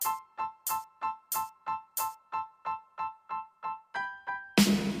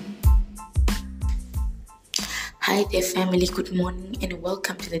Hi there, family. Good morning and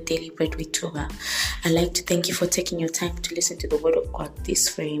welcome to the Daily Bread with Toba. I'd like to thank you for taking your time to listen to the Word of God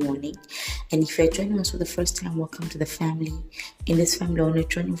this very morning. And if you're joining us for the first time, welcome to the family. In this family, on a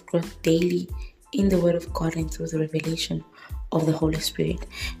journey of growth daily in the Word of God and through the revelation of the Holy Spirit.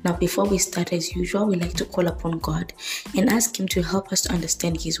 Now, before we start, as usual, we like to call upon God and ask Him to help us to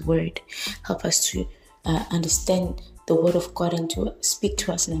understand His Word, help us to understand the Word of God and to speak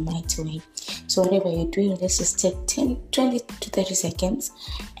to us in a mighty way. So whatever you're doing, let's just take 20 to 30 seconds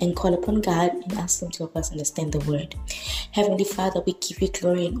and call upon God and ask Him to help us understand the Word. Heavenly Father, we give you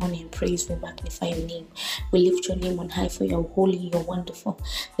glory and honor and praise. We magnify your name. We lift your name on high, for you're holy, you're wonderful.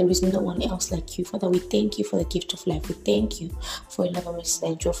 There is no one else like you. Father, we thank you for the gift of life. We thank you for your love and mercy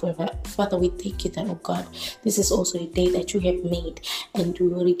and joy forever. Father, we thank you that, oh God, this is also a day that you have made, and we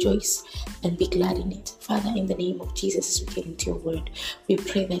will rejoice and be glad in it. Father, in the name of Jesus, as we get into your word, we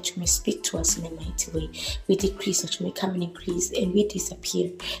pray that you may speak to us in a mighty way. We decrease that you may come and increase, and we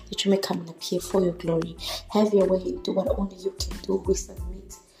disappear that you may come and appear for your glory. Have your way, do what only you can do. We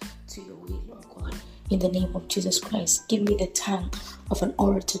submit to your will, Lord God. In the name of Jesus Christ, give me the tongue of an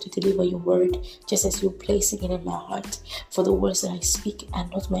orator to deliver your word, just as you're placing it in my heart. For the words that I speak are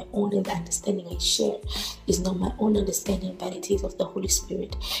not my own, and the understanding I share is not my own understanding, but it is of the Holy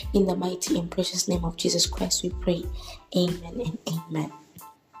Spirit. In the mighty and precious name of Jesus Christ, we pray. Amen and amen.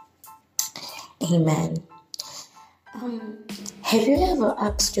 Amen. Have you ever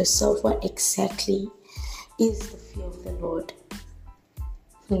asked yourself what exactly is the fear of the Lord?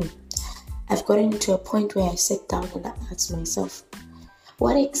 I've gotten to a point where I sit down and I ask myself,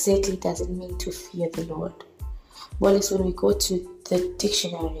 what exactly does it mean to fear the Lord? Well, it's when we go to the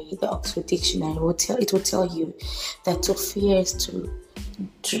dictionary, the Oxford Dictionary, it will tell you that to fear is to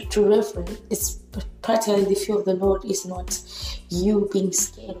reverence. It's practically the fear of the Lord is not you being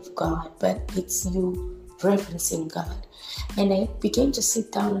scared of God, but it's you reverencing God. And I began to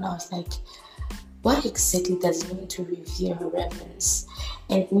sit down and I was like, what exactly does it mean to revere or reverence?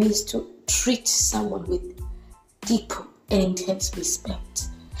 And it means to treat someone with deep and intense respect.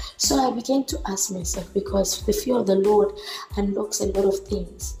 So I began to ask myself, because the fear of the Lord unlocks a lot of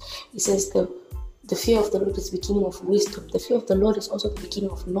things. It says the fear of the Lord is the beginning of wisdom. The fear of the Lord is also the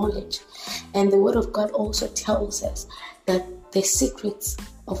beginning of knowledge. And the Word of God also tells us that the secrets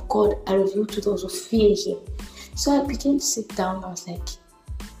of God are revealed to those who fear Him. So I began to sit down. I was like,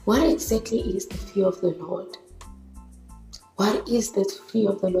 what exactly is the fear of the Lord? What is the fear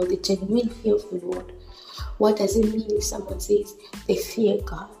of the Lord, the genuine fear of the Lord? What does it mean if someone says they fear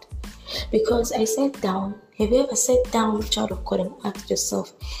God? Because I sat down. Have you ever sat down, child of God, and asked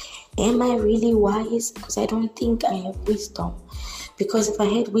yourself, am I really wise? Because I don't think I have wisdom. Because if I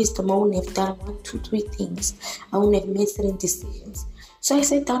had wisdom, I wouldn't have done 1, 2, 3 things. I wouldn't have made certain decisions. So I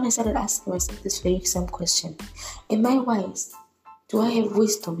sat down and started asking myself this very same question. Am I wise? Do I have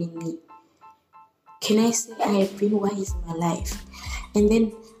wisdom in me? Can I say I have been wise in my life? And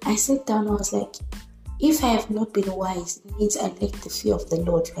then I sat down and I was like, if I have not been wise, it means I lack the fear of the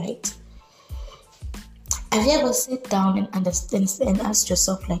Lord, right? Have you ever sat down and understand and asked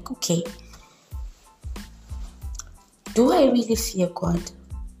yourself, like, okay, do I really fear God?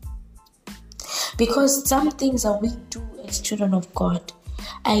 Because some things that we do as children of God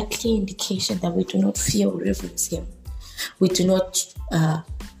are a clear indication that we do not fear or reverence Him. We do not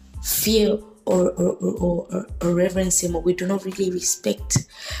fear or reverence Him, or we do not really respect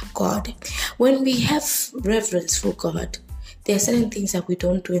God. When we have reverence for God, there are certain things that we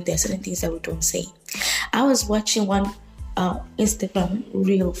don't do and there are certain things that we don't say. I was watching one Instagram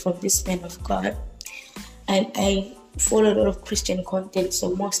reel from this man of God, and I follow a lot of Christian content,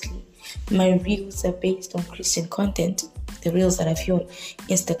 so mostly my reels are based on Christian content. The reels that I view on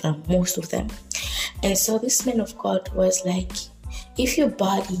Instagram, most of them. And so this man of God was like, if your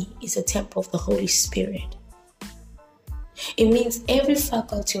body is a temple of the Holy Spirit, it means every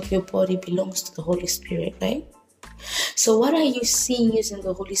faculty of your body belongs to the Holy Spirit, right? So what are you seeing using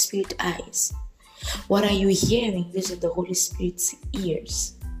the Holy Spirit eyes? What are you hearing using the Holy Spirit's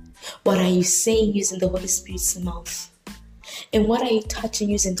ears? What are you saying using the Holy Spirit's mouth? And what are you touching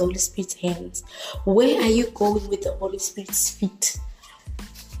using the Holy Spirit's hands? Where are you going with the Holy Spirit's feet?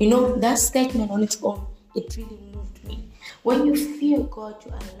 You know, that statement on its own, it really moved me. When you fear God,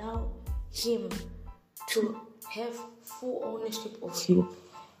 you allow Him to have full ownership of you.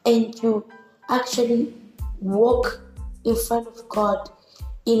 And you actually walk in front of God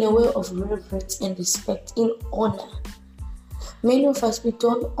in a way of reverence and respect, in honor. Many of us, we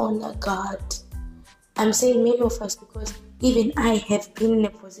don't honor God. I'm saying many of us because even I have been in a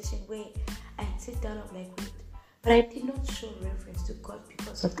position where I sit down and I'm like, wait, but I did not show reverence to God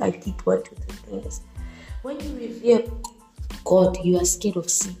because of I did 1, 2, 3 things. When you revere God, you are scared of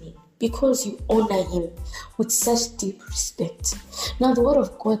sinning because you honor Him with such deep respect. Now, the Word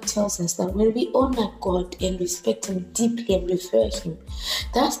of God tells us that when we honor God and respect Him deeply and revere Him,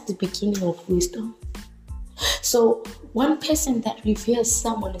 that's the beginning of wisdom. So, one person that reveres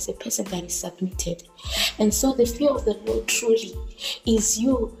someone is a person that is submitted. And so, the fear of the Lord truly is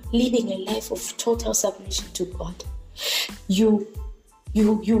you living a life of total submission to God. You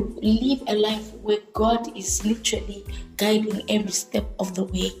live a life where God is literally guiding every step of the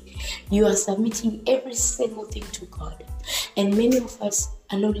way. You are submitting every single thing to God. And many of us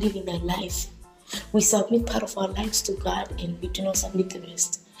are not living that life. We submit part of our lives to God and we do not submit the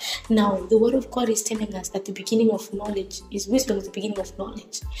rest. Now, the Word of God is telling us that the beginning of knowledge is wisdom, is the beginning of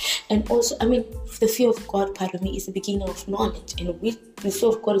knowledge. And also, the fear of God, is the beginning of knowledge. And the fear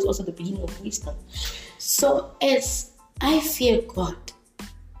of God is also the beginning of wisdom. So, as I fear God,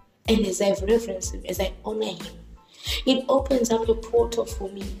 and as I reverence Him, as I honor Him, it opens up a portal for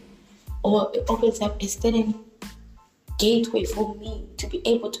me, or it opens up a certain gateway for me to be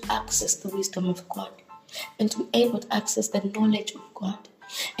able to access the wisdom of God, and to be able to access the knowledge of God,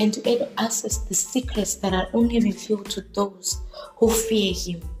 and to be able to access the secrets that are only revealed to those who fear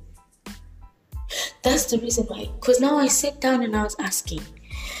Him. That's the reason why. Because now I sat down and I was asking,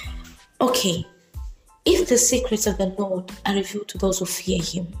 okay, if the secrets of the Lord are revealed to those who fear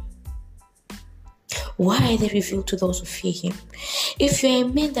Him, why are they revealed to those who fear Him? If you're a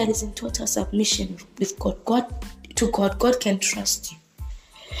man that is in total submission with God, God can trust you.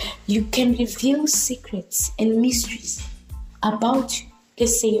 You can reveal secrets and mysteries about,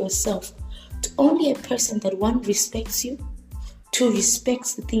 let's say, yourself, to only a person that, 1, respects you, 2,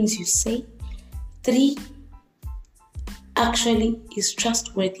 respects the things you say, 3, actually is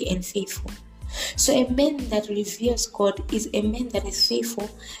trustworthy and faithful. So a man that reveres God is a man that is faithful,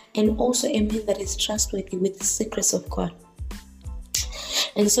 and also a man that is trustworthy with the secrets of God.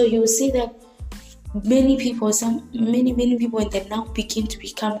 And so you will see that many people, when they now begin to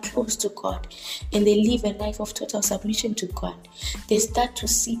become close to God and they live a life of total submission to God, they start to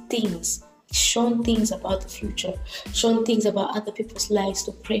see things, shown things about the future, shown things about other people's lives,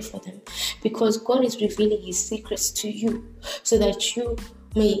 to pray for them, because God is revealing His secrets to you so that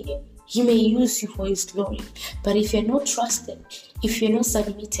He may use you for His glory. But if you're not trusted, if you're not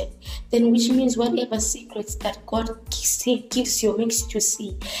submitted, then which means whatever secrets that God gives you or makes you to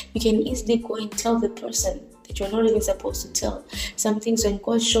see, you can easily go and tell the person that you're not even supposed to tell. Some things when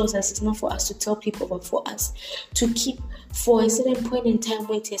God shows us, it's not for us to tell people, but for us to keep for a certain point in time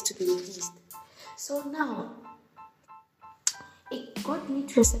when it has to be released. So now, it got me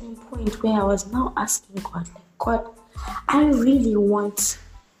to a certain point where I was now asking God, God, I really want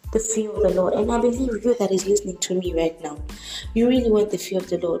the fear of the Lord. And I believe you that is listening to me right now, you really want the fear of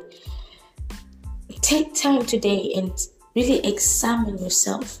the Lord. Take time today and really examine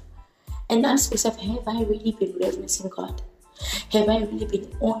yourself and ask yourself, have I really been reverencing God? Have I really been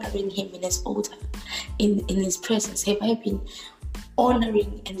honoring Him in His altar, in His presence? Have I been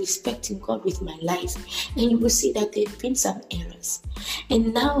honoring and respecting God with my life? And you will see that there have been some errors.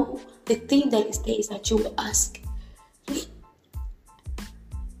 And now the thing that is there is that you will ask,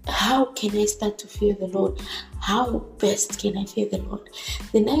 how can I start to fear the Lord? How best can I fear the Lord?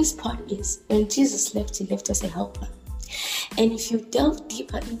 The nice part is, when Jesus left, He left us a helper. And if you delve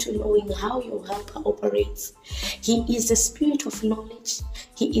deeper into knowing how your helper operates, He is the spirit of knowledge.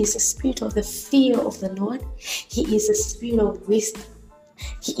 He is the spirit of the fear of the Lord. He is the spirit of wisdom.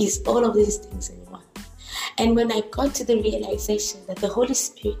 He is all of these things in one. And when I got to the realization that the Holy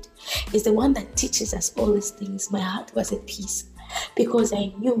Spirit is the one that teaches us all these things, my heart was at peace. Because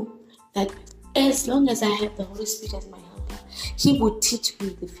I knew that as long as I have the Holy Spirit as my helper, He would teach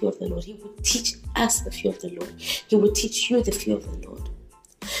me the fear of the Lord. He would teach us the fear of the Lord. He would teach you the fear of the Lord.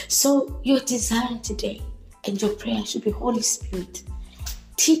 So your desire today and your prayer should be, Holy Spirit,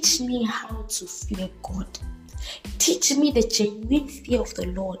 teach me how to fear God. Teach me the genuine fear of the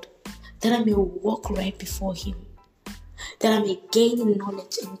Lord, that I may walk right before Him, that I may gain in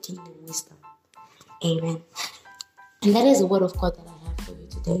knowledge and gain in wisdom. Amen. And that is the word of God that I have for you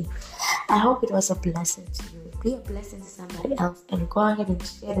today. I hope it was a blessing to you. Be a blessing to somebody else, and go ahead and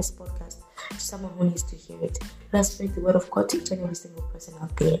share this podcast to someone who needs to hear it. Let's spread the word of God to each and every single person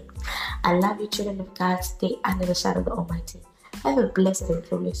out there. I love you, children of God. Stay under the shadow of the Almighty. Have a blessed and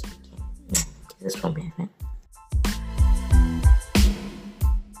glorious weekend. Kisses from heaven.